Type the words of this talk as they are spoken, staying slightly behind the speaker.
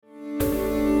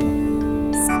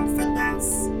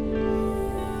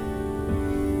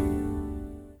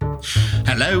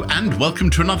Hello and welcome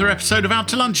to another episode of Out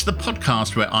to Lunch, the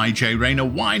podcast where I, Jay Rayner,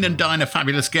 wine and dine a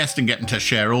fabulous guest and get them to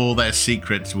share all their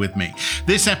secrets with me.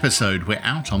 This episode, we're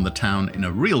out on the town in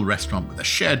a real restaurant with a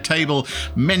shared table,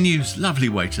 menus, lovely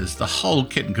waiters, the whole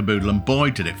kit and caboodle, and boy,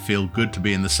 did it feel good to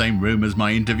be in the same room as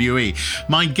my interviewee.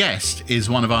 My guest is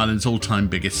one of Ireland's all-time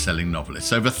biggest-selling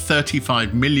novelists. Over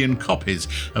 35 million copies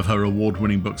of her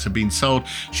award-winning books have been sold.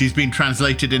 She's been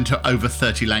translated into over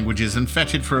 30 languages and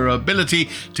feted for her ability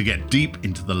to get deep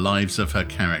into the lives of her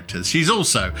characters. She's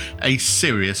also a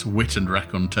serious wit and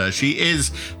raconteur. She is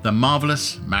the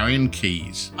marvellous Marian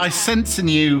Keyes. I sense in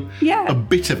you a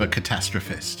bit of a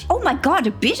catastrophist. Oh my God,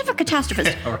 a bit of a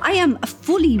catastrophist. Right. I am a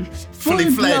full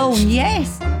blown,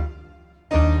 yes.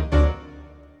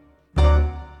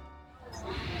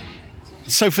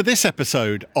 So for this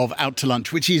episode of Out to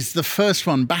Lunch, which is the first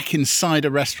one back inside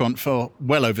a restaurant for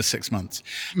well over 6 months,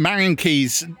 Marian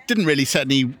Keyes didn't really set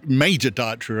any major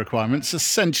dietary requirements,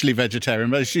 essentially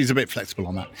vegetarian, but she's a bit flexible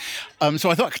on that. So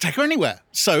I thought I could take her anywhere.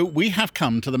 So we have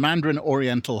come to the Mandarin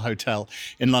Oriental Hotel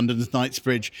in London's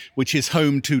Knightsbridge, which is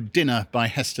home to Dinner by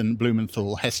Heston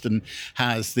Blumenthal. Heston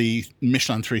has the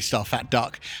Michelin 3-star Fat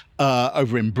Duck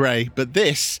over in Bray, but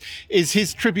this is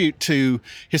his tribute to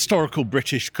historical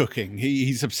British cooking.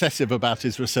 He's obsessive about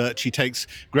his research. He takes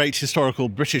great historical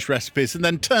British recipes and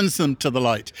then turns them to the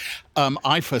light.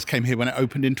 I first came here when it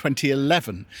opened in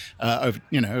 2011,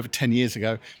 over 10 years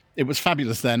ago. It was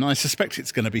fabulous then, and I suspect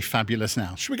it's going to be fabulous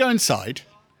now. Should we go inside?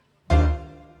 I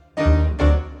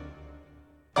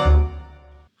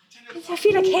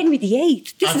feel like Henry VIII.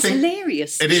 This is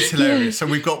hilarious. It is hilarious. Yeah. So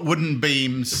we've got wooden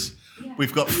beams,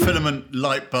 we've got filament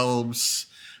light bulbs,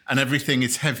 and everything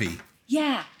is heavy.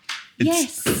 Yeah.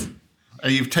 Yes.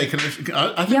 You've taken it.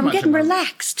 I'm getting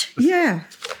relaxed. Yeah.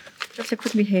 Just to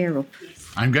put my hair up.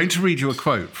 I'm going to read you a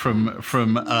quote from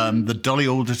the Dolly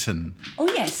Alderton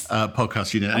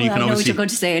podcast you did. And you can I know what you're going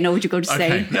to say. I know what you're going to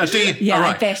say. Yeah, do you? Yeah, all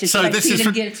right. I bet it's so like this feeling is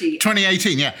for guilty.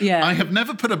 2018, Yeah. I have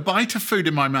never put a bite of food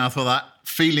in my mouth without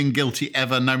feeling guilty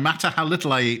ever. No matter how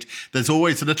little I eat, there's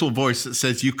always a little voice that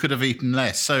says you could have eaten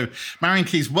less. So, Marian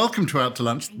Keyes, welcome to Out to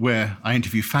Lunch, where I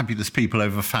interview fabulous people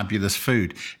over fabulous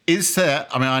food. Is there,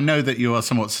 I know that you are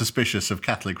somewhat suspicious of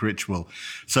Catholic ritual.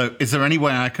 So is there any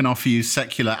way I can offer you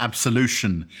secular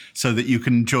absolution so that you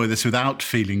can enjoy this without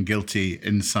feeling guilty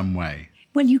in some way?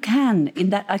 Well, you can. In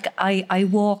that, I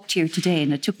walked here today,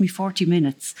 and it took me 40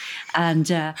 minutes. And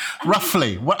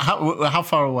roughly, how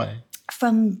far away?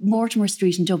 From Mortimer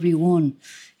Street in W1.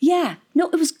 Yeah, no,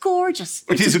 it was gorgeous.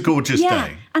 It is a gorgeous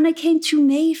day. And I came through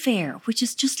Mayfair, which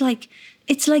is just like,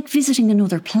 it's like visiting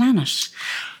another planet.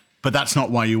 But that's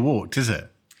not why you walked, is it?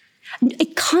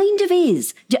 It kind of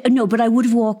is. No, but I would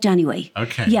have walked anyway.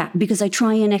 Okay. Yeah, because I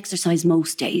try and exercise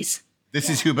most days. This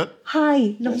is Hubert.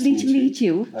 Hi, lovely to meet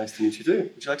you. Nice to meet you too.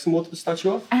 Would you like some water to start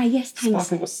you off? Yes, thanks.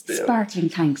 Sparkling or still? Sparkling,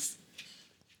 thanks.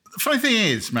 The funny thing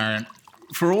is, Marian,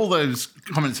 for all those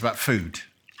comments about food,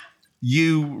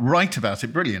 you write about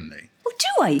it brilliantly. Oh,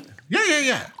 do I?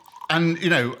 Yeah. And,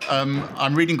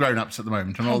 I'm reading Grown Ups at the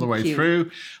moment and all the way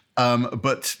through.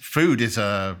 But food is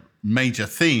a major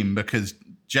theme because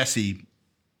Jessie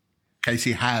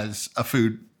Casey has a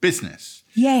food business.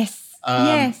 Yes,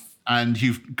 yes. And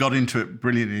you've got into it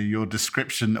brilliantly, your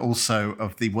description also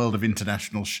of the world of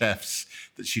international chefs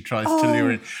that she tries to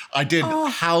lure in. I did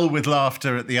howl with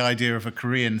laughter at the idea of a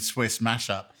Korean-Swiss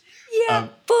mashup. Yeah,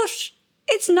 but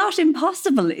it's not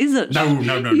impossible, is it? No,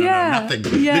 nothing.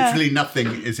 Yeah. Literally nothing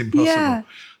is impossible. Yeah.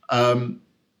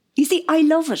 You see, I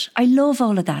love it. I love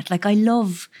all of that. Like, I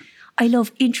love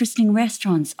interesting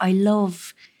restaurants. I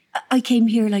came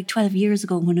here like 12 years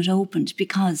ago when it opened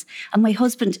and my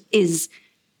husband is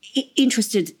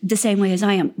interested the same way as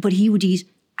I am, but he would eat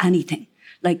anything.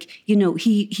 Like,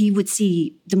 he would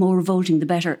see the more revolting, the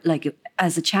better, like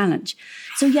as a challenge.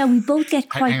 So yeah, we both get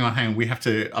quite... Hang on. We have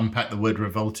to unpack the word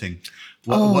revolting.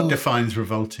 What defines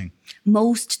revolting?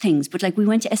 Most things, but like we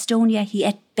went to Estonia, he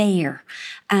ate bear.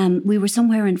 We were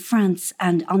somewhere in France,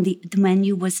 and on the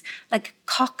menu was like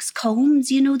cock's combs,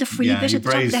 the free bit at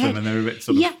the top of the head. And they were a bit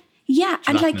sort of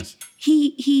and like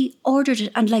he ordered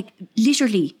it, and like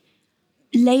literally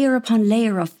layer upon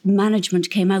layer of management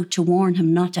came out to warn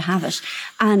him not to have it.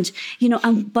 And,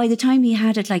 and by the time he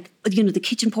had it, like, the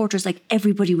kitchen porters, like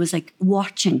everybody was like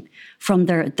watching from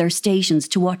their stations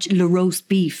to watch Le Roast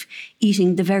Beef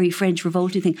eating the very French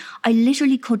revolting thing. I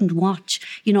literally couldn't watch.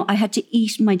 I had to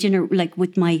eat my dinner like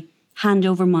with my hand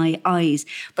over my eyes,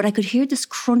 but I could hear this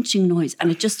crunching noise, and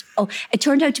it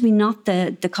turned out to be not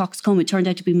the cock's comb, it turned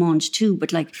out to be mange too,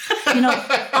 but like,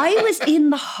 I was in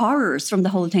the horrors from the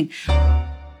whole thing.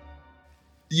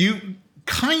 You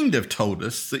kind of told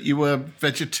us that you were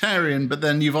vegetarian, but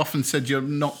then you've often said you're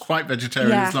not quite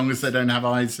vegetarian Yeah. as long as they don't have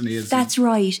eyes and ears. That's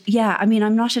right. Yeah. I mean,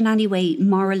 I'm not in any way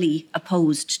morally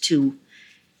opposed to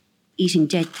eating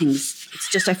dead things. It's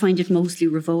just I find it mostly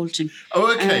revolting.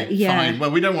 Oh, okay, yeah. fine.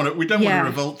 Well, we don't want to Yeah.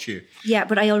 revolt you. Yeah,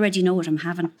 but I already know what I'm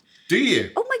having. Do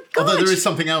you? Oh my God. Although there is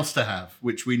something else to have,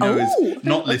 which we know is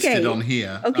not listed okay. on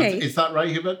here. Okay. Is that right,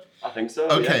 Hubert? I think so.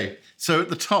 Okay. Yeah. So at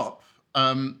the top,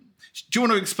 do you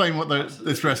want to explain what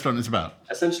this restaurant is about?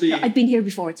 Essentially, I've been here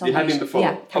before. It's all you have right. been before.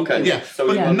 Yeah, thank Okay. you. Yeah, So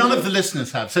but yeah. none of the listeners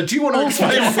have. So do you want to Oh,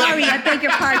 explain? sorry, I beg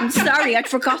your pardon. Sorry, I'd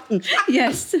forgotten.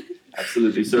 Yes.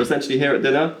 Absolutely. So essentially, here at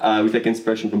dinner, we take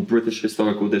inspiration from British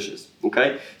historical dishes.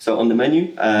 Okay. So on the menu,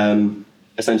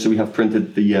 essentially we have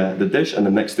printed the dish, and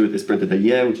then next to it is printed a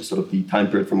year, which is sort of the time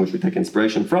period from which we take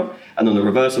inspiration from. And on the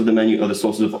reverse of the menu are the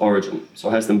sources of origin. So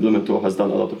Heston Blumenthal has done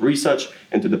a lot of research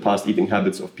into the past eating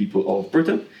habits of people of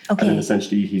Britain. Okay. And then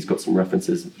essentially he's got some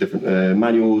references, different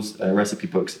manuals, recipe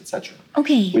books, etc.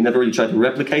 Okay. We never really try to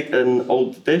replicate an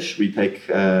old dish. We take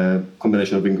a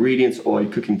combination of ingredients or a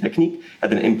cooking technique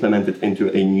and then implement it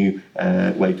into a new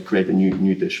way to create a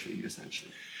new dish for you,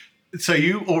 essentially. So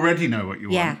you already know what you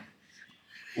Yeah. want.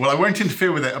 Well, I won't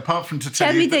interfere with it, apart from to tell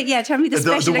Tell you me the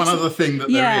special the one ex- other thing that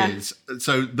Yeah. there is.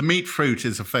 So the meat fruit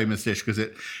is a famous dish because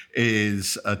it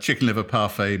is a chicken liver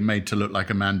parfait made to look like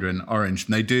a mandarin orange.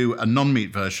 And they do a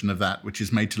non-meat version of that, which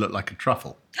is made to look like a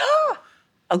truffle.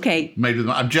 Okay. Made with,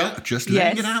 I'm just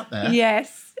laying it out there.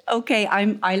 Yes. Okay.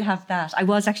 I'll have that. I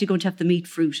was actually going to have the meat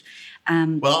fruit.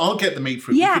 Well, I'll get the meat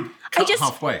fruit. Yeah. You could cut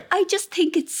halfway. I just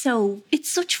think it's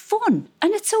such fun,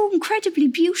 and it's so incredibly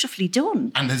beautifully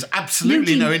done. And there's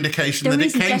absolutely Eugene, no indication there that it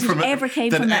isn't came that from it ever came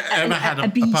that from it ever had a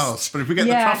beast. past. But if we get the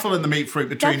Yeah. truffle and the meat fruit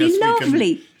between That'd us, be we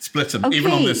lovely. can split them,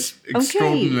 even on Okay. this Okay.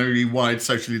 extraordinarily wide,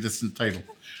 socially distant table.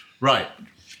 Right.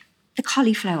 The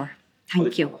cauliflower.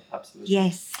 Thank you. Absolutely.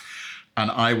 Yes. And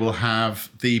I will have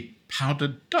the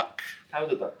powdered duck.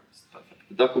 Powdered duck. Perfect.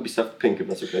 The duck will be stuffed pink if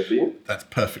that's okay for you. That's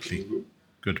perfectly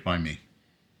good by me.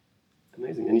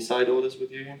 Amazing. Any side orders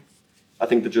with you? I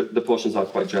think the portions are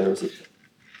quite generous.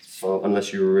 So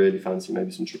unless you really fancy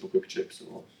maybe some triple cooked chips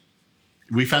or...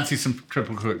 We fancy some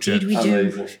triple cooked Did chips. we do?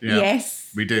 Amazing. Yeah, Yes.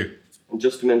 we do. And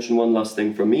just to mention one last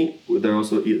thing from me, there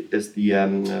also is the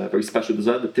very special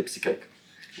dessert, the tipsy cake.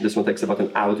 This one takes about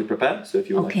an hour to prepare, so if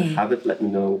you would like Okay. to have it, let me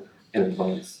know in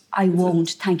advance. I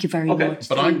won't. Thank you very Okay. much.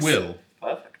 But Thanks. I will.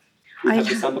 Perfect. We have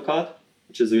the I'll- samba card,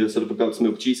 which is a sort of a goat's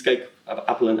milk cheesecake, of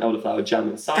apple and elderflower jam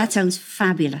inside. That sounds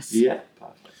fabulous. Yeah,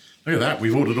 perfect. Look at that.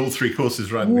 We've ordered all three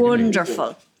courses right at the beginning.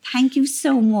 Wonderful. Thank you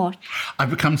so much. I've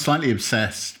become slightly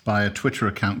obsessed by a Twitter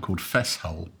account called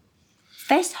Fesshole.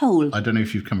 Festhole. I don't know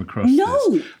if you've come across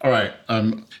No. this. All right.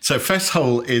 So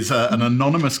Fesshole is an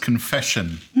anonymous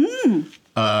confession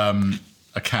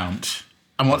account.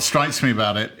 And what strikes me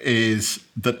about it is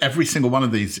that every single one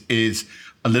of these is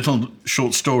a little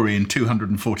short story in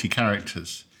 240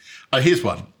 characters. Here's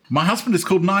one. My husband is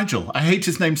called Nigel. I hate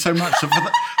his name so much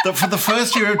that for the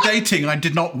first year of dating, I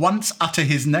did not once utter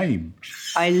his name.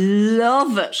 I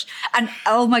love it. And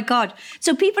oh my God.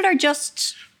 So people are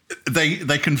just... They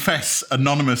confess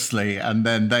anonymously and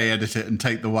then they edit it and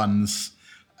take the ones.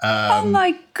 oh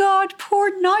my God,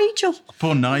 poor Nigel.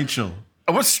 Poor Nigel.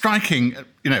 What's striking,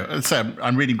 so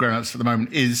I'm reading Grown Ups at the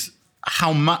moment, is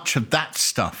how much of that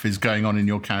stuff is going on in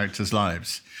your characters'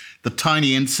 lives. The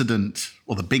tiny incident,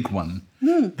 or the big one,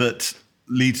 that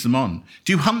leads them on.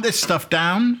 Do you hunt this stuff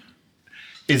down?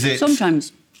 Is it...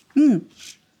 Sometimes.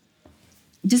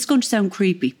 This is going to sound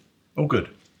creepy. Oh, good.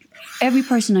 Every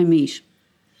person I meet,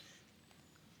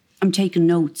 I'm taking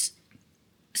notes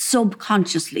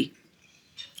subconsciously.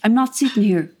 I'm not sitting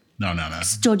here No.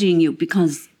 studying you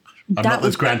because I'm not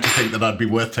as grand to think that I'd be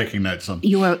worth taking notes on.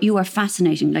 you are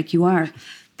fascinating, like you are.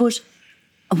 But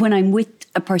when I'm with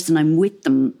a person, I'm with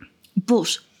them.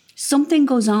 But something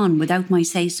goes on without my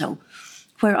say-so,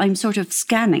 where I'm sort of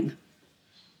scanning,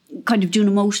 kind of doing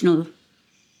emotional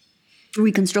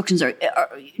reconstructions, or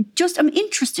just I'm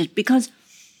interested because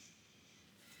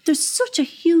there's such a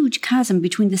huge chasm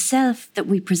between the self that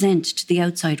we present to the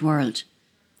outside world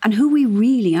and who we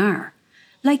really are.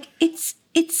 Like it's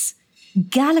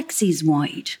galaxies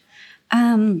wide.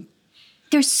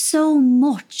 There's so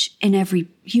much in every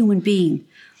human being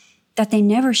that they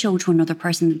never show to another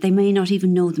person, that they may not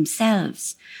even know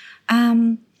themselves.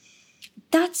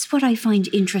 That's what I find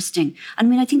interesting. I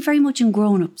mean, I think very much in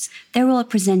grown-ups, they're all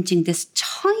presenting this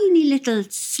tiny little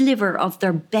sliver of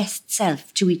their best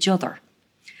self to each other.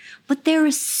 But there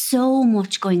is so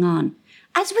much going on,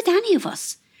 as with any of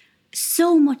us,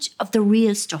 so much of the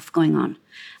real stuff going on.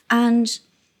 And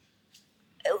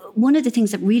one of the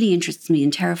things that really interests me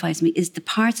and terrifies me is the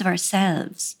parts of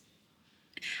ourselves.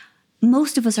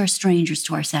 Most of us are strangers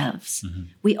to ourselves. Mm-hmm.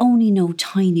 We only know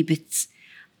tiny bits.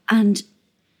 And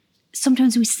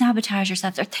sometimes we sabotage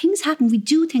ourselves, or things happen, we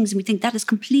do things and we think that is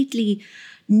completely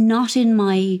not in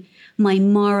my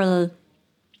moral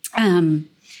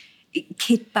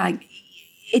kit bag.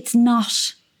 It's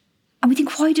not. And we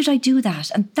think, why did I do that?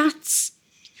 And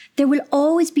there will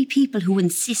always be people who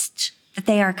insist that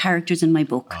they are characters in my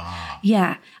book. Ah.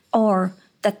 Yeah. Or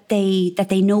that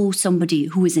they know somebody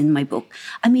who is in my book.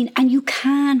 I mean, and you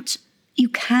can't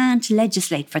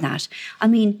legislate for that. I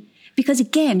mean, because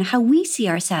again, how we see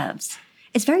ourselves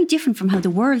is very different from how the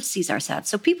world sees ourselves.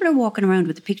 So people are walking around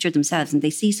with a picture of themselves and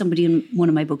they see somebody in one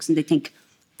of my books and they think,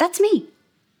 that's me.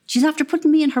 She's after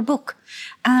putting me in her book.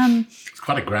 It's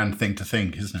quite a grand thing to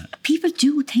think, isn't it? People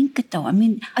do think it, though. I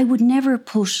mean, I would never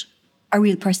put a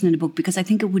real person in a book because I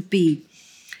think it would be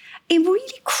a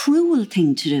really cruel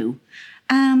thing to do.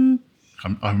 I'm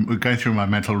going through my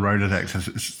mental Rolodex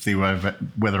to see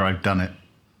whether I've done it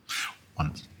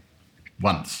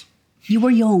once. You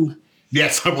were young.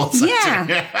 Yes, I was. Yeah.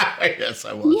 Yes,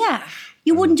 I was. Yeah.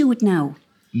 You wouldn't do it now.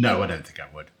 No, I don't think I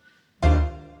would.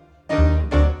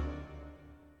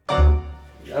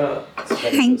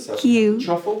 Thank you.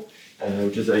 Truffle,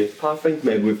 which is a parfait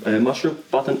made with mushroom,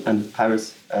 button, and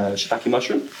Paris shiitake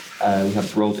mushroom. We have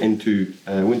it rolled into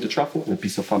winter truffle and a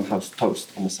piece of farmhouse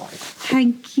toast on the side.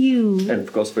 Thank you. And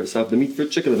of course, for itself, the meat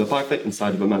fruit chicken liver parfait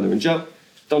inside of a mandarin gel.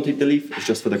 Don't eat the leaf; it's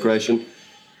just for decoration.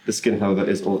 The skin, however,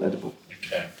 is all edible.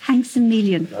 Okay. Thanks a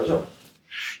million. Pleasure.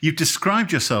 You've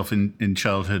described yourself in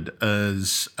childhood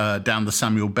as down the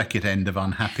Samuel Beckett end of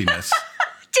unhappiness.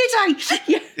 Did I?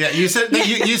 Yeah. Yeah, you said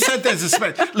you said there's a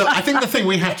spectrum. Look, I think the thing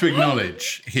we have to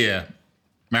acknowledge here,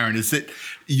 Marion, is that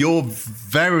you're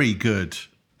very good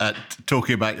at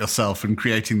talking about yourself and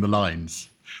creating the lines.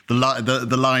 The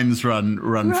lines run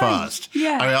right. Fast.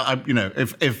 Yeah. I you know,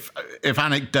 if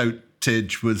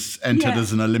anecdotage was entered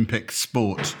as an Olympic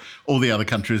sport, all the other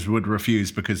countries would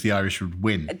refuse because the Irish would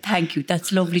win. Thank you.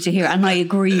 That's lovely to hear, and I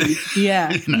agree.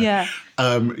 Yeah. Yeah.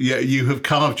 You have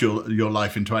carved your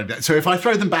life into anecdote. So if I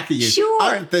throw them back at you,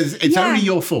 sure, it's only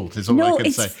your fault, is all I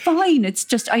can say. No, it's fine. It's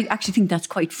just, I actually think that's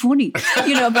quite funny,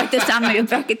 about the Samuel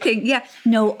Beckett thing. Yeah.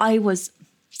 No, I was...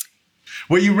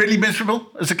 Were you really miserable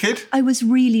as a kid? I was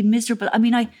really miserable. I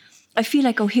mean, I feel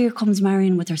like, oh, here comes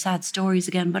Marion with her sad stories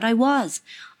again. But I was.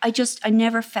 I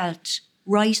never felt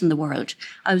right in the world.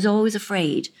 I was always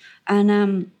afraid.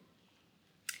 And...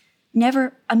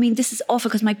 this is awful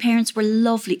because my parents were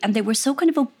lovely and they were so kind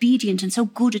of obedient and so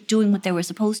good at doing what they were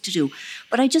supposed to do.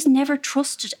 But I just never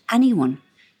trusted anyone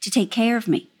to take care of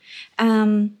me.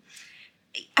 And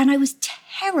I was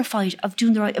terrified of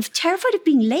doing the right, terrified of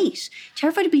being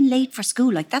late for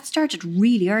school. Like that started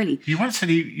really early. You once said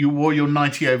you wore your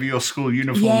nightie over your school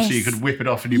uniform so you could whip it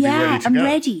off and you'd be ready to go. Yeah, I'm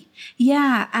ready.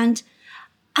 Yeah, and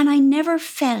I never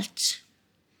felt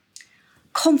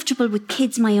comfortable with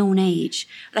kids my own age.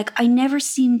 Like I never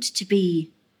seemed to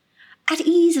be at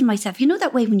ease in myself. You know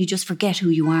that way when you just forget who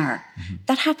you are? Mm-hmm.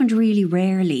 That happened really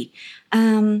rarely.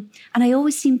 And I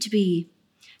always seemed to be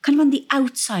kind of on the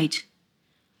outside.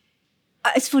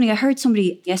 It's funny, I heard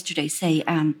somebody yesterday say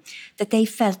that they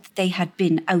felt that they had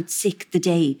been out sick the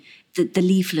day the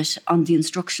leaflet on the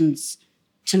instructions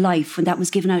to life when that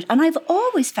was given out. And I've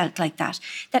always felt like that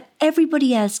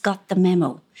everybody else got the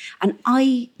memo and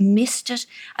I missed it.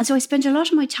 And so I spent a lot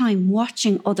of my time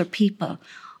watching other people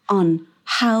on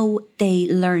how they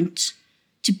learnt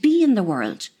to be in the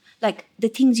world. Like the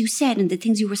things you said and the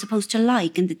things you were supposed to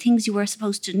like and the things you were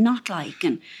supposed to not like.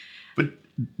 But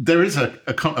there is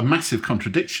a massive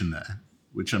contradiction there,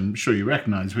 which I'm sure you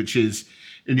recognise, which is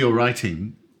in your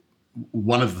writing,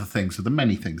 one of the things, or the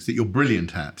many things that you're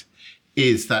brilliant at,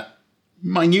 is that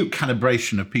minute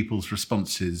calibration of people's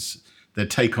responses, their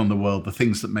take on the world, the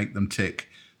things that make them tick,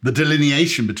 the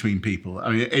delineation between people.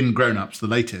 I mean, in Grown Ups, the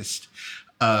latest,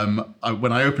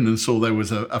 when I opened and saw there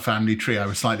was a family tree, I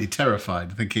was slightly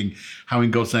terrified, thinking, how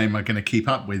in God's name am I going to keep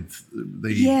up with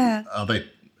are there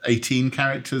 18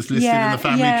 characters listed in the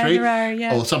family tree?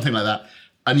 There are, or something like that.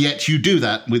 And yet you do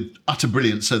that with utter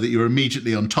brilliance so that you're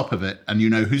immediately on top of it and you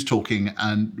know who's talking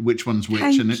and which one's which.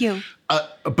 Thank you.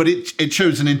 But it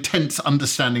shows an intense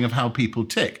understanding of how people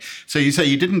tick. So you say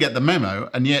you didn't get the memo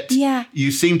and yet you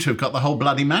seem to have got the whole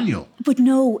bloody manual. But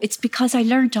no, it's because I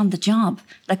learnt on the job.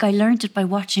 Like I learnt it by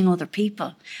watching other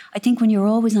people. I think when you're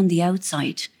always on the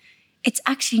outside, it's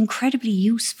actually incredibly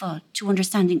useful to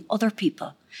understanding other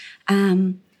people.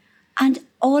 And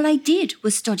all I did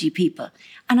was study people.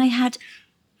 And I had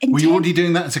Were you already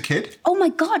doing that as a kid? Oh my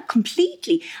God,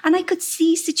 completely. And I could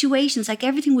see situations, like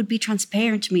everything would be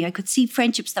transparent to me. I could see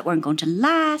friendships that weren't going to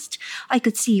last. I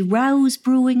could see rows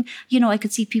brewing. I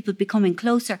could see people becoming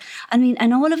closer. I mean,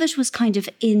 and all of it was kind of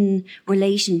in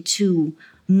relation to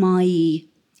my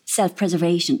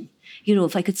self-preservation.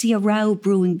 If I could see a row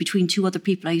brewing between two other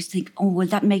people, I used to think, oh, well,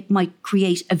 that might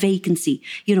create a vacancy,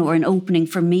 or an opening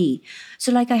for me.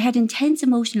 So I had intense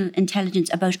emotional intelligence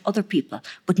about other people,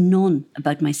 but none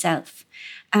about myself.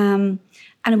 And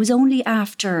it was only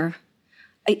after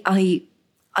I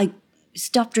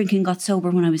stopped drinking, got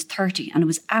sober when I was 30. And it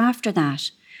was after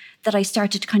that I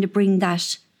started to kind of bring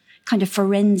that kind of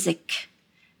forensic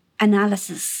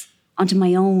analysis onto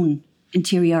my own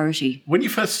interiority. When you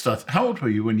first started, how old were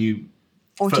you when you...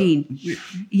 14.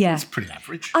 Yeah. It's pretty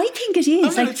average. I think it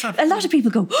is. A lot of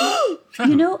people go,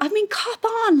 cop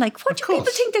on. What do people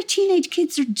think their teenage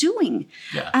kids are doing?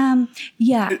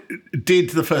 Yeah.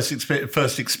 Did the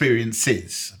first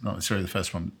experiences, not necessarily the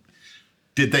first one,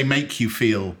 did they make you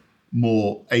feel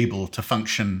more able to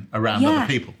function around other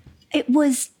people? It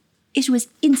was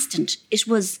instant. It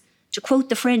was, to quote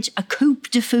the French, a coup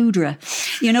de foudre.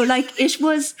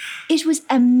 It was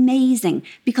amazing,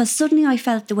 because suddenly I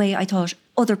felt the way I thought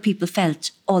other people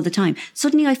felt all the time.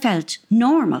 Suddenly I felt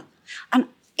normal. And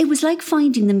it was like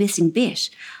finding the missing bit.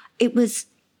 It was,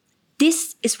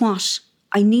 this is what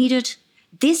I needed.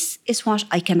 This is what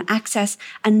I can access.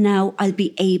 And now I'll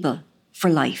be able for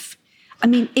life. I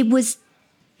mean, it was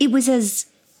as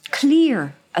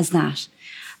clear as that.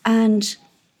 And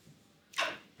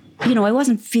I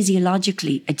wasn't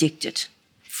physiologically addicted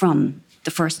from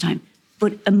the first time,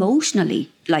 but emotionally,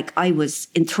 I was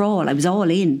in thrall. I was all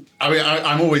in. I mean,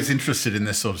 I'm always interested in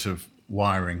this sort of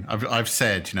wiring. I've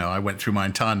said, I went through my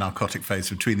entire narcotic phase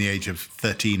between the age of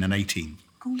 13 and 18.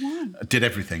 Go on. I did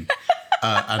everything.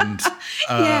 But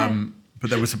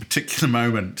there was a particular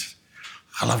moment.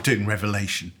 I love doing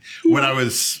Revelation. Yeah. When I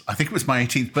think it was my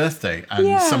 18th birthday,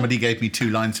 and somebody gave me 2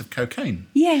 lines of cocaine.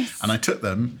 Yes. And I took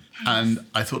them, and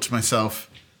I thought to myself,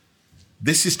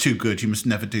 this is too good, you must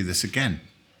never do this again.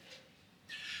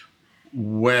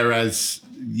 Whereas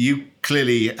you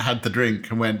clearly had the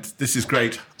drink and went, this is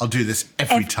great, I'll do this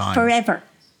every time. Forever.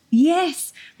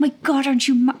 Yes. My God, aren't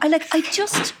you... No, I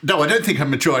don't think I'm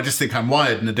mature, I just think I'm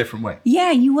wired in a different way.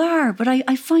 Yeah, you are, but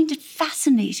I find it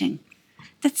fascinating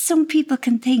that some people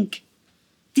can think,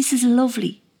 this is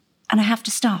lovely, and I have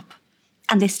to stop.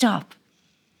 And they stop.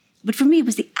 But for me, it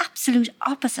was the absolute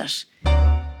opposite.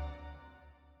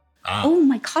 Oh,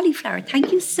 my cauliflower,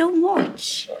 thank you so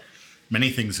much. Many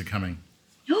things are coming.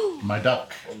 My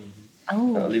duck.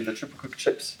 Oh. I'll leave the triple cooked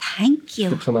chips. Thank you.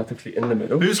 Diplomatically in the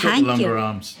middle. Who's got the longer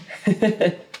arms?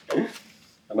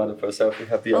 Amanda, for herself, we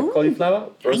have the cauliflower.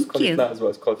 Roast cauliflower as well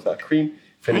as cauliflower cream.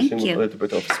 Finishing with a little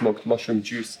bit of smoked mushroom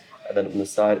juice. And then on the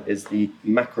side is the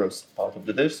macros part of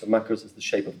the dish. So macros is the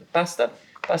shape of the pasta.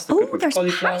 Pasta cooked with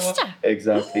cauliflower. Pasta.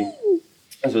 Exactly. Ooh.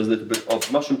 As well as a little bit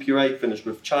of mushroom puree, finished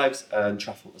with chives and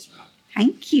truffle as well.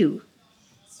 Thank you.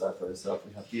 So for yourself,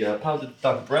 we have the powdered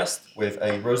duck breast with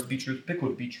a roast beetroot,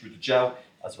 pickled beetroot gel,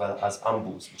 as well as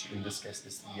ambus, which in this case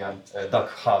is the duck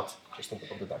heart, just on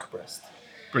top of the duck breast.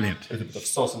 Brilliant. A little bit of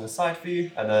sauce on the side for you,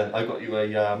 and then I got you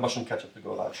a mushroom ketchup to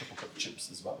go like triple cooked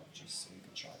chips as well, just so you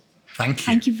can try it. Thank you.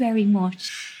 Thank you very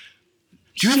much.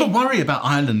 Do you ever worry about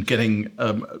Ireland getting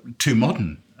too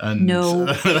modern? And, no,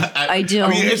 I don't. I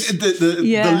mean,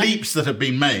 the leaps that have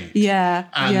been made. Yeah,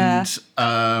 and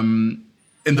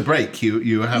in the break,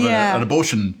 you have an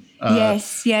abortion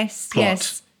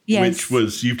plot, which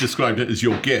was, you've described it as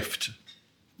your gift.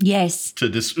 Yes.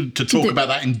 To talk about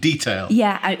that in detail.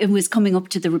 Yeah, it was coming up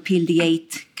to the Repeal the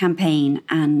 8th campaign,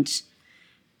 and,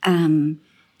 in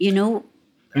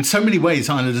so many ways,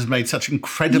 Ireland has made such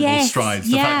incredible strides.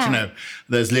 The fact,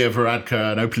 there's Leo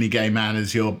Varadkar, an openly gay man,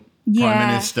 as your Prime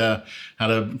Minister,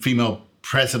 had a female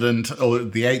president, or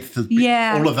the 8th,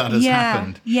 all of that has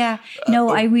happened. Yeah, no,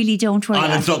 I really don't worry.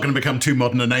 Ireland's not going to become too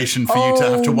modern a nation for you to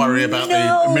have to worry about the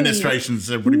administrations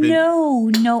that would have been.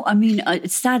 No, I mean,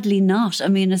 sadly not. I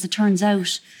mean, as it turns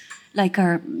out,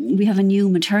 we have a new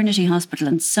maternity hospital,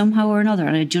 and somehow or another,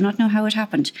 and I do not know how it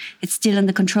happened, it's still in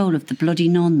the control of the bloody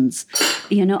nuns.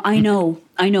 I know.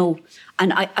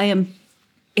 And I am,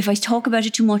 if I talk about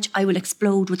it too much, I will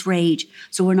explode with rage.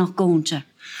 So we're not going to.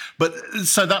 But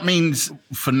so that means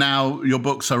for now, your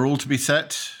books are all to be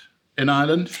set in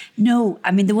Ireland? No,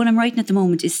 I mean, the one I'm writing at the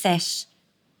moment is set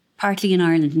partly in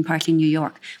Ireland and partly in New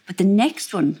York. But the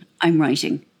next one I'm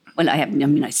writing, Jesus, I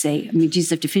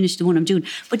have to finish the one I'm doing.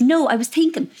 But no, I was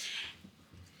thinking,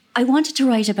 I wanted to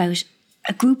write about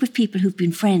a group of people who've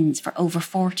been friends for over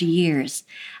 40 years,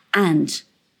 and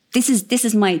this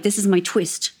is my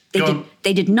twist.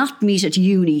 They did not meet at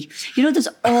uni. You know, those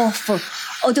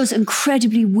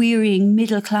incredibly wearying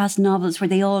middle-class novels where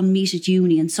they all meet at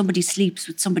uni and somebody sleeps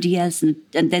with somebody else and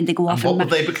then they go off. And what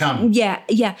will they become? Yeah.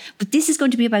 But this is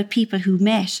going to be about people who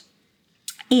met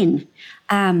in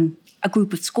a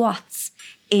group of squats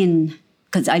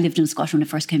because I lived in a squat when I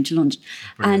first came to London.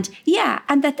 Brilliant.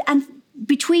 And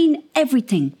between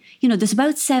everything, you know, there's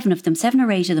about 7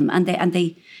 or 8 of them, and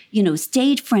they, you know,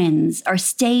 stayed friends or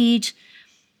stayed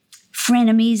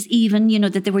frenemies even, you know,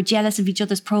 that they were jealous of each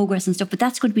other's progress and stuff, but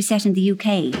that's going to be set in the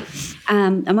UK.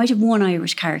 I might have one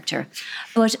Irish character,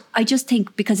 but I just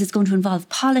think because it's going to involve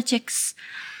politics.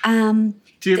 Do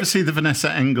you ever see the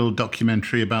Vanessa Engel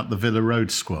documentary about the Villa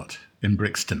Road squat in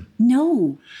Brixton?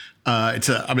 No.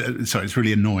 It's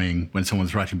really annoying when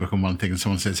someone's writing a book on one thing and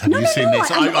someone says, have you seen this?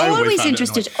 I'm always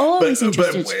interested. Always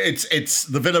interested. But it's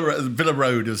the Villa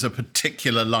Road is a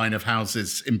particular line of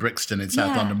houses in Brixton in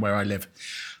South London where I live.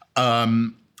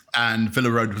 And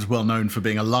Villa Road was well known for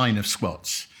being a line of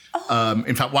squats.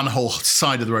 In fact, one whole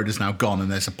side of the road is now gone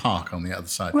and there's a park on the other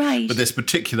side. Right. But this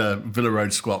particular Villa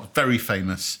Road squat, very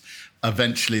famous.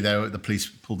 Eventually, the police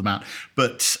pulled them out.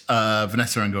 But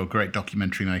Vanessa Engel, a great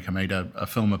documentary maker, made a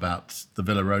film about the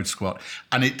Villa Road squat.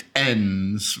 And it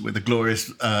ends with a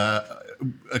glorious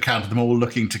account of them all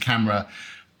looking to camera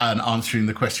and answering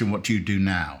the question, what do you do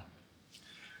now?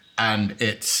 And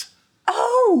it's...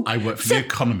 I work for The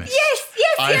Economist. Yes.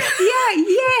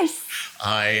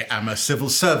 I am a civil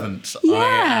servant.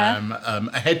 Yeah. I am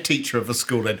a head teacher of a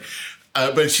school.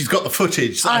 But she's got the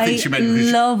footage. I think she made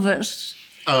the love it.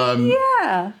 And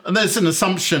there's an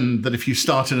assumption that if you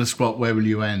start in a squat, where will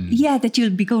you end? Yeah, that you'll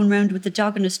be going around with the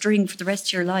dog on a string for the rest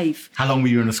of your life. How long were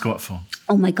you in a squat for?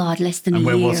 Oh my God, less than a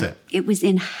year. And where was it? It was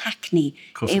in Hackney.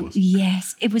 Of course it was.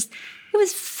 Yes, it was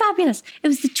fabulous. It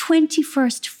was the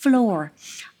 21st floor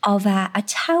of a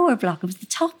tower block. It was the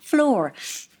top floor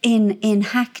in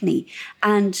Hackney.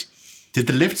 And did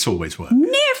the lifts always work?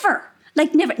 Never.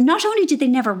 Not only did they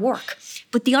never work,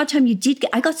 but the odd time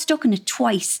I got stuck in it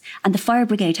twice and the fire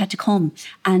brigade had to come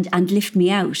and lift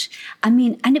me out. I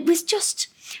mean, and it was just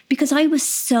because I'd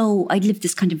lived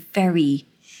this kind of very,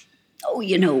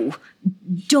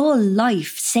 dull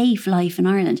life, safe life in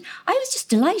Ireland. I was just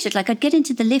delighted. Like, I'd get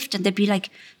into the lift and there'd be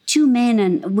like 2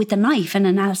 men with a knife and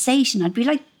an Alsatian. I'd be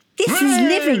like, this is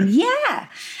living, yeah.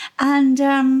 And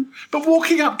but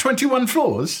walking up 21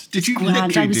 floors, did you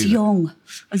literally I was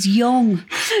young,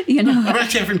 you know. I'm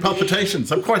actually having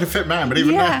palpitations. I'm quite a fit man, but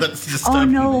even now that's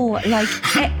disturbing. Oh no, like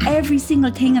every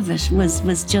single thing of it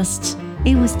was just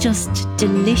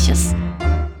delicious.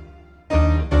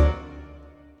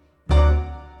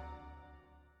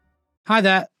 Hi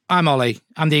there, I'm Ollie.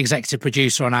 I'm the executive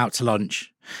producer on Out to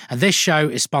Lunch, and this show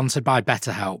is sponsored by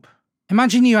BetterHelp.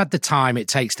 Imagine you had the time it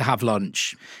takes to have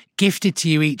lunch, gifted to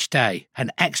you each day, an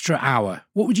extra hour.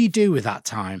 What would you do with that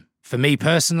time? For me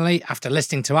personally, after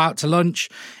listening to Out to Lunch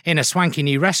in a swanky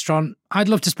new restaurant, I'd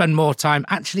love to spend more time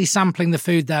actually sampling the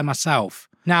food there myself.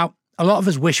 Now, a lot of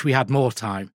us wish we had more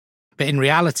time, but in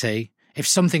reality, if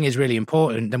something is really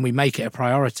important, then we make it a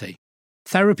priority.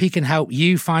 Therapy can help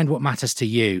you find what matters to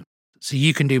you, so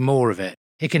you can do more of it.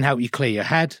 It can help you clear your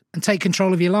head and take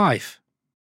control of your life.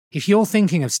 If you're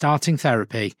thinking of starting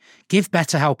therapy, give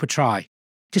BetterHelp a try.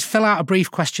 Just fill out a brief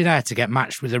questionnaire to get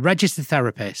matched with a registered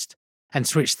therapist and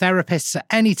switch therapists at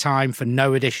any time for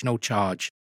no additional charge.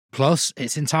 Plus,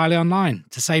 it's entirely online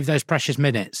to save those precious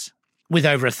minutes. With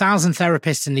over 1,000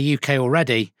 therapists in the UK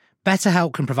already,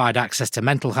 BetterHelp can provide access to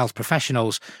mental health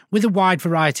professionals with a wide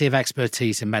variety of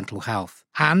expertise in mental health.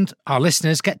 And our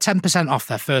listeners get 10% off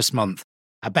their first month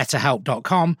at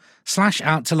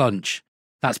betterhelp.com/outtolunch.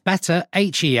 That's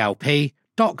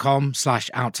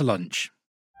betterhelp.com/outtolunch.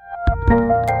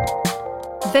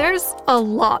 There's a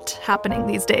lot happening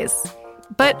these days,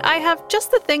 but I have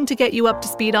just the thing to get you up to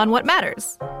speed on what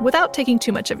matters without taking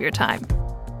too much of your time.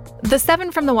 The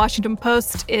 7 from the Washington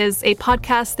Post is a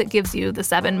podcast that gives you the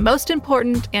 7 most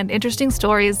important and interesting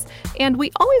stories, and we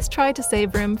always try to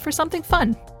save room for something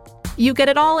fun. You get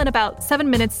it all in about 7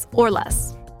 minutes or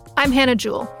less. I'm Hannah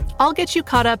Jewell. I'll get you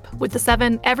caught up with the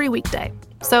 7 every weekday.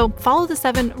 So follow the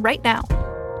 7 right now.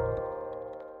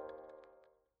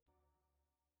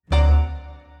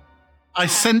 I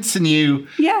sense in you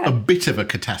a bit of a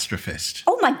catastrophist.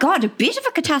 Oh my God, a bit of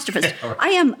a catastrophist. I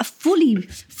am a fully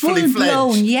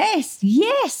blown. Yes.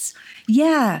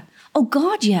 Yeah. Oh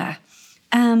God, yeah.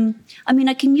 I mean,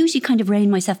 I can usually kind of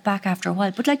rein myself back after a while,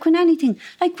 but like when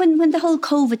the whole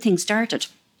COVID thing started,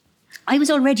 I was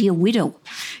already a widow,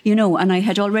 and I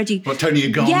had already... What, Tony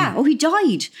had gone? Yeah, he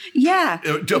died. Yeah.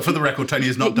 For the record, Tony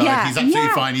has not died. Yeah, He's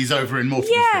absolutely fine. He's over in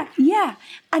Mortimer Street. Yeah.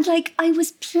 And I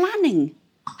was planning,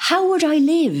 how would I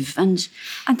live? And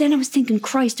then I was thinking,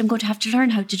 Christ, I'm going to have to learn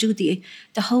how to do the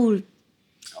whole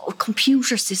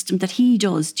computer system that he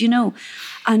does, And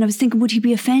I was thinking, would he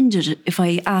be offended if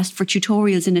I asked for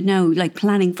tutorials in it now,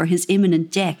 planning for his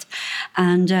imminent death?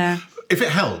 And if it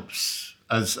helps,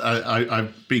 as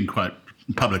I've been quite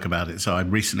public about it, so I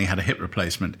recently had a hip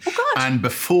replacement. Oh, God. And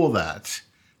before that,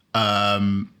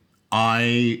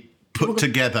 I put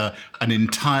together an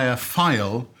entire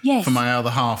file for my other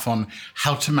half on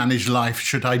how to manage life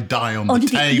should I die on the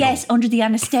table. Yes, under the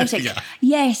anaesthetic. Yeah.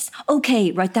 Yes.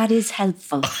 Okay, right, that is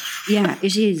helpful. Yeah,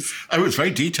 it is. It was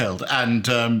very detailed. And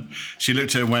she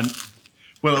looked at it and went,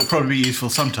 well, it'll probably be useful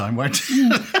sometime, won't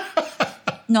it?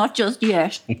 Not just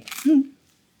yet.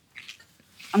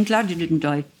 I'm glad you didn't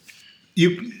die.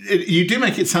 You do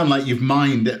make it sound like you've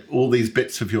mined all these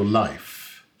bits of your life.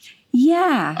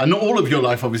 Yeah. And not all of your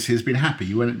life, obviously, has been happy.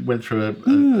 You went through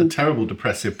a terrible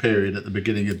depressive period at the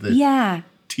beginning of the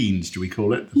teens, do we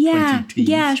call it? The 20 teens.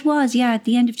 Yeah, it was. Yeah, at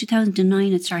the end of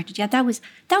 2009 it started. Yeah, that was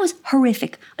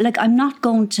horrific. I'm not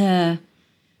going to...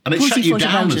 And it shut you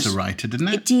down as a writer, didn't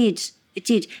it? It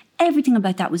did. Everything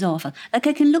about that was awful. I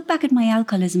can look back at my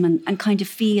alcoholism and kind of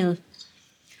feel...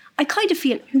 I'm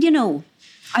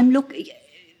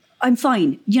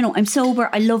fine. I'm sober.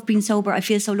 I love being sober. I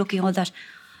feel so lucky, all that.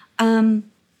 There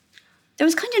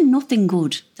was kind of nothing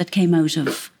good that came out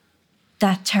of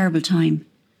that terrible time.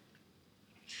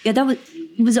 Yeah,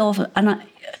 it was awful. And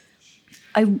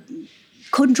I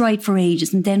couldn't write for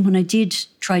ages. And then when I did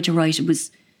try to write,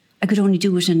 I could only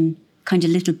do it in kind of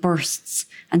little bursts.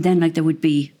 And then there would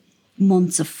be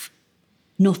months of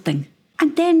nothing.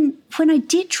 And then when I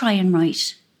did try and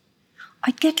write,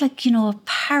 I'd get a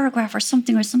paragraph or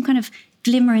something, or some kind of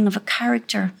glimmering of a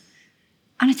character.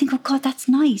 And I think, oh God, that's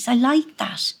nice. I like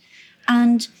that.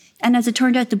 And as it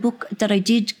turned out, the book that I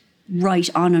did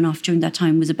write on and off during that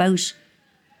time was about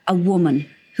a woman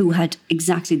who had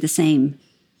exactly the same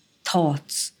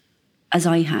thoughts as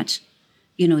I had.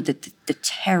 The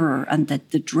terror and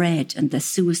the dread and the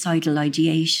suicidal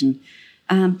ideation.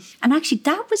 And actually,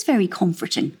 that was very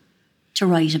comforting to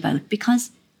write about, because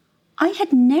I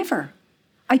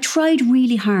tried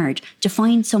really hard to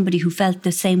find somebody who felt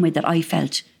the same way that I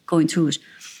felt going through it.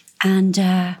 And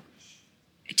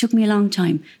it took me a long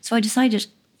time. So I decided,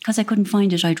 because I couldn't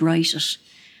find it, I'd write it.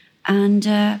 And...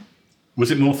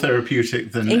 was it more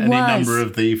therapeutic than any number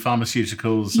of the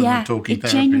pharmaceuticals and the talking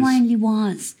therapies? Yeah, it genuinely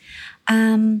was.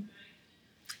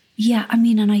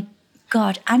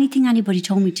 Anything anybody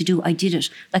told me to do, I did it.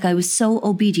 I was so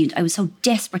obedient. I was so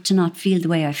desperate to not feel the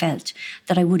way I felt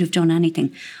that I would have done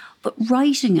anything. But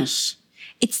writing it's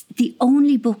the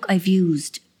only book I've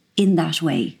used in that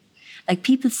way.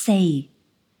 People say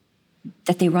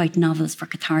that they write novels for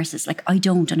catharsis. I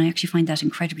don't, and I actually find that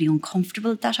incredibly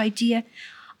uncomfortable, that idea.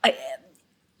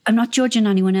 I'm not judging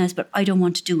anyone else, but I don't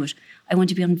want to do it. I want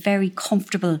to be on very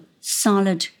comfortable,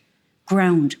 solid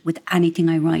ground with anything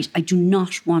I write. I do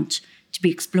not want to be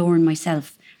exploring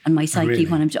myself and my psyche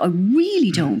when I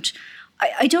really don't.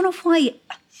 I don't know why...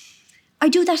 I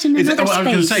do that in another space. I was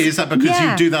going to say, is that because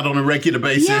you do that on a regular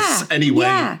basis anyway?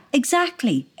 Yeah,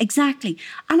 exactly.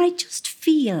 And I just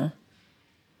feel,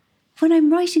 when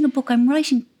I'm writing a book, I'm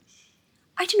writing,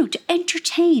 I don't know, to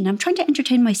entertain. I'm trying to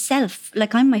entertain myself,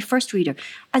 I'm my first reader,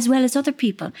 as well as other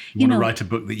people. You want to write a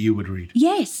book that you would read?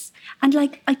 Yes. And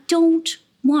I don't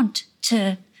want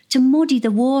to muddy the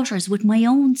waters with my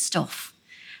own stuff.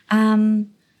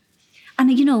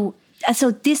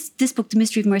 So this book, The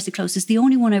Mystery of Mercy Close, is the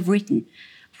only one I've written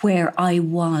where I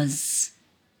was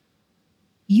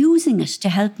using it to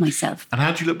help myself. And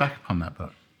how do you look back upon that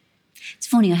book? It's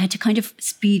funny, I had to kind of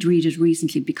speed read it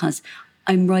recently because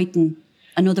I'm writing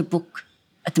another book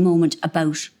at the moment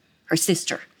about her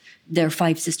sister. There are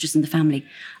 5 sisters in the family.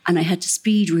 And I had to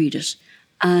speed read it.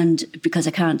 And because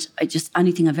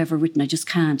anything I've ever written, I just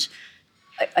can't.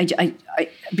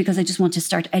 Because I just want to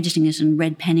start editing it and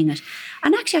red penning it.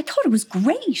 And actually, I thought it was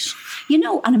great,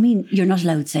 and you're not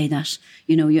allowed to say that,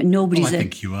 nobody's... I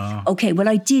think you are. Okay, well,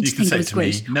 I did think it was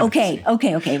great. Okay,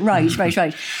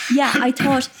 right. Yeah, I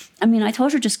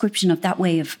thought her description of that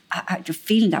way of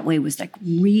feeling that way was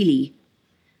really,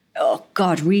 oh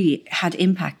God, really had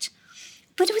impact.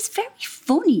 But it was very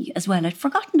funny as well. I'd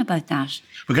forgotten about that.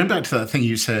 We're going back to that thing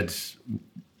you said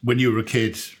when you were a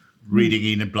kid, reading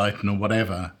Enid Blyton or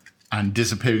whatever, and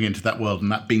disappearing into that world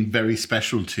and that being very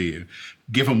special to you.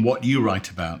 Given what you write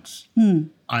about,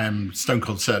 I am stone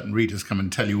cold certain readers come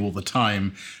and tell you all the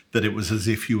time that it was as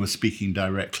if you were speaking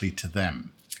directly to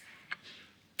them.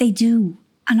 They do.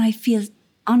 And I feel,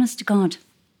 honest to God,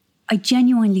 I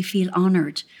genuinely feel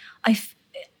honoured.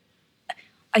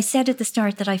 I said at the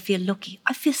start that I feel lucky.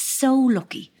 I feel so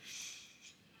lucky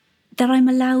that I'm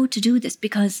allowed to do this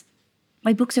because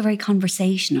my books are very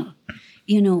conversational,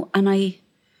 and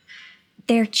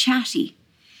they're chatty.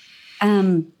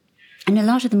 And a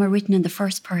lot of them are written in the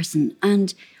first person.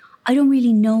 And I don't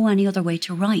really know any other way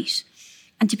to write.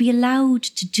 And to be allowed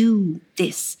to do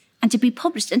this and to be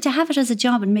published and to have it as a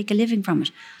job and make a living from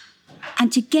it.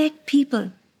 And to get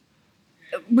people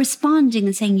responding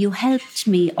and saying, you helped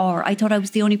me, or I thought I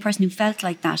was the only person who felt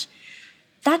like that.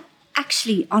 That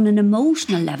actually, on an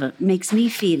emotional level, makes me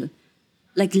feel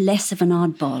like less of an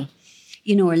oddball,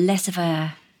 or less of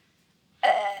a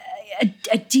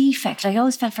defect. I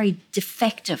always felt very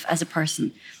defective as a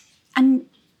person. And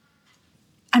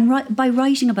by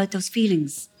writing about those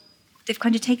feelings, they've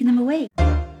kind of taken them away.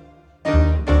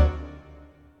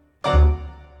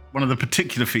 One of the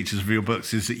particular features of your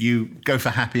books is that you go for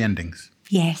happy endings.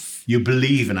 Yes. You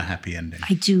believe in a happy ending.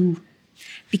 I do.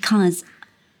 Because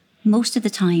most of the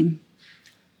time,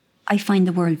 I find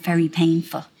the world very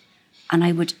painful.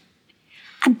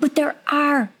 But there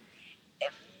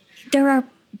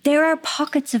are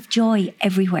pockets of joy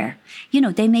everywhere.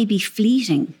 They may be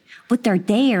fleeting, but they're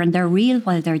there and they're real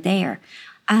while they're there.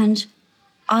 And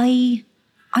I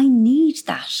need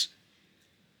that.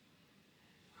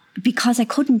 Because I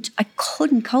couldn't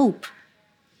cope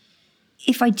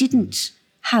if I didn't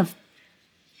have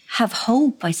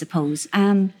hope, I suppose.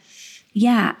 And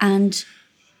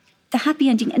the happy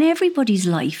ending in everybody's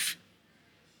life,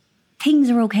 things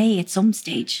are okay at some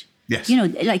stage. Yes.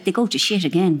 Like they go to shit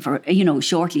again for,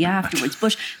 shortly afterwards.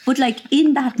 but like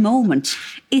in that moment,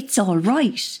 it's all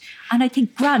right. And I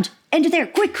think, grand, end it there,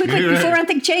 quick, before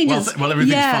anything changes. Well,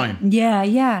 everything's fine.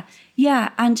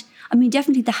 Yeah. And I mean,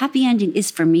 definitely the happy ending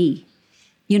is for me,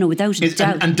 without a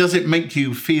doubt. And does it make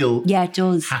you feel it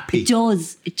does. Happy? It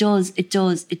does.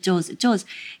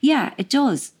 Yeah, it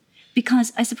does.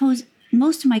 Because I suppose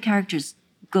most of my characters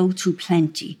go through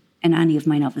plenty in any of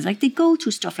my novels. Like they go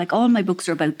through stuff, like all my books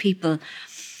are about people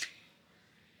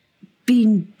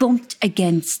being bumped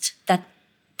against that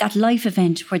life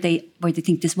event where they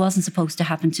think this wasn't supposed to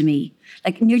happen to me.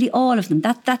 Like nearly all of them.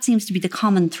 That seems to be the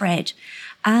common thread.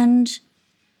 And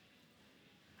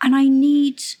I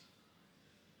need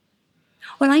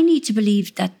to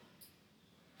believe that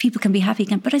people can be happy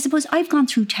again. But I suppose I've gone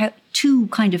through two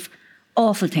kind of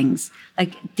awful things,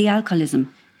 like the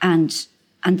alcoholism and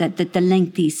the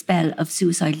lengthy spell of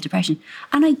suicidal depression.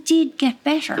 And I did get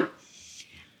better.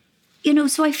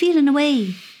 So I feel in a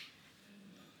way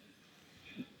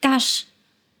that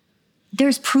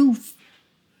there's proof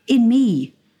in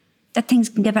me that things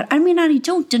can get better. I mean, I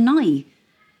don't deny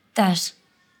that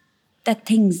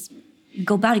things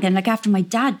go bad again. Like after my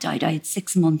dad died, I had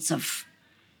 6 months of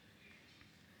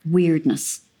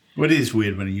weirdness. Well, it is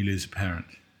weird when you lose a parent.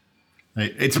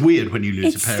 It's weird when you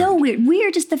lose a parent. It's so weird.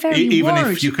 Weird is the very word. Even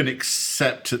if you can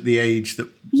accept at the age that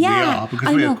we are,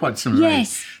 because we are quite similar age,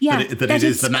 that it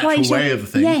is the natural way of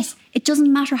things. Yes, it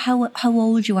doesn't matter how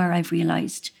old you are, I've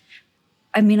realised.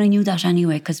 I mean, I knew that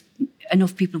anyway, because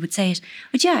enough people would say it.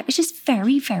 But yeah, it's just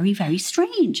very, very, very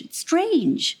strange. It's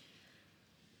strange.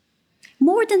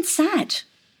 More than sad.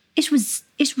 It was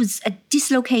a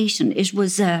dislocation. It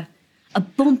was a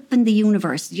bump in the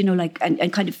universe,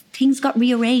 and kind of things got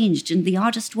rearranged in the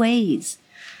oddest ways.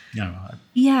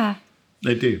 Yeah.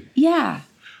 They do. Yeah.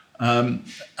 And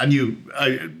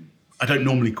I don't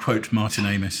normally quote Martin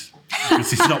Amis because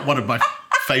he's not one of my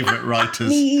favourite writers.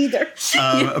 Me either.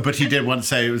 But he did once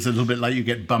say it was a little bit like you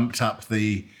get bumped up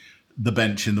the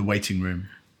bench in the waiting room.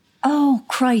 Oh,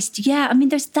 Christ. Yeah. I mean,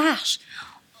 there's that.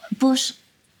 But,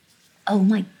 oh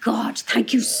my God,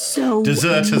 thank you so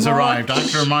Dessert has much. arrived. I have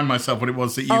to remind myself what it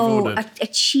was that you've ordered. A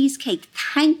cheesecake.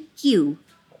 Thank you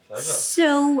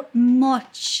so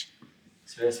much.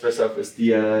 So first off is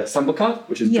the sambuca,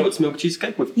 which is goat's milk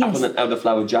cheesecake with apple and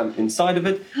elderflower jam inside of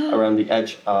it. Around the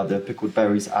edge are the pickled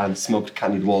berries and smoked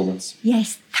candied walnuts.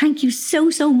 Yes, thank you so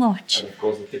much. And of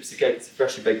course the tipsy cake is a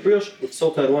freshly baked brioche with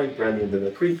salted wine, brandy and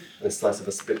vanilla cream, and a slice of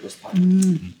a spit roast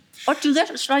pineapple. What do you get?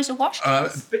 A slice of what?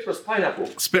 Spit roast pineapple.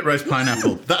 Spit roast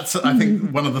pineapple. That's, I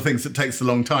think, one of the things that takes a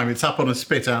long time. It's up on a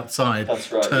spit outside,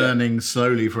 That's right, turning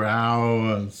slowly for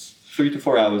hours. 3 to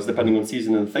 4 hours, depending on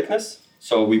season and thickness.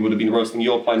 So we would have been roasting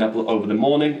your pineapple over the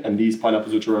morning, and these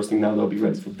pineapples which we're roasting now, they'll be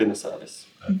ready for dinner service.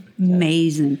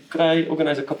 Amazing. Could I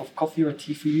organise a cup of coffee or a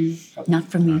tea for you? Not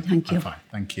for me, thank you. I'm fine,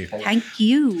 thank you. Thank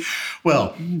you.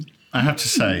 Well, I have to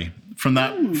say, from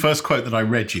that first quote that I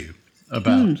read you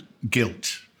about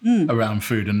guilt around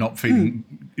food and not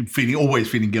always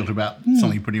feeling guilt about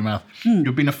something you put in your mouth.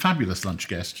 You've been a fabulous lunch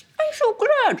guest. I'm so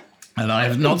glad. And I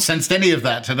have not sensed any of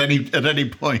that at any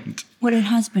point. Well, it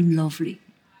has been lovely.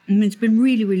 It's been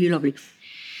really, really lovely.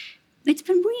 It's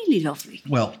been really lovely.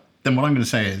 Well, then what I'm going to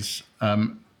say is,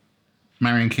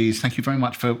 Marian Keyes, thank you very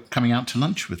much for coming out to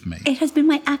lunch with me. It has been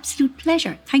my absolute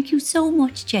pleasure. Thank you so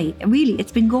much, Jay. Really,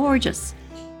 it's been gorgeous.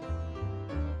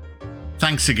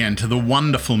 Thanks again to the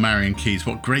wonderful Marian Keyes.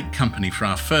 What great company for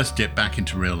our first dip back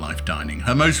into real-life dining.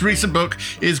 Her most recent book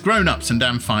is Grown Ups, and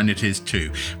damn fine it is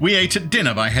too. We ate at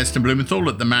dinner by Heston Blumenthal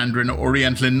at the Mandarin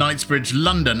Oriental in Knightsbridge,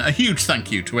 London. A huge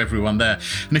thank you to everyone there.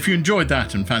 And if you enjoyed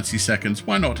that and fancy seconds,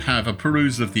 why not have a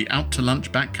peruse of the Out to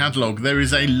Lunch back catalogue? There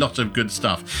is a lot of good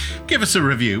stuff. Give us a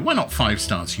review. Why not 5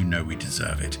 stars? You know we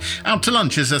deserve it. Out to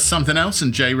Lunch is a Something Else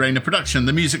and Jay Rayner production.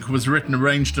 The music was written,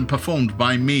 arranged and performed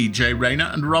by me, Jay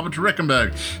Rayner, and Robert Rickenberg.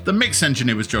 The mix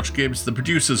engineer was Josh Gibbs, the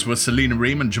producers were Selena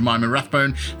Ream and Jemima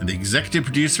Rathbone, and the executive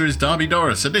producer is Darby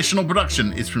Doris. Additional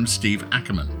production is from Steve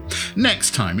Ackerman.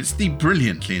 Next time, it's the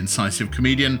brilliantly incisive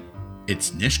comedian,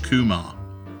 it's Nish Kumar.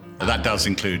 That does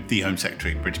include the Home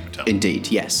Secretary, Bridget Patel. Indeed,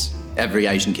 yes. Every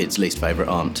Asian kid's least favourite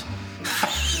aunt.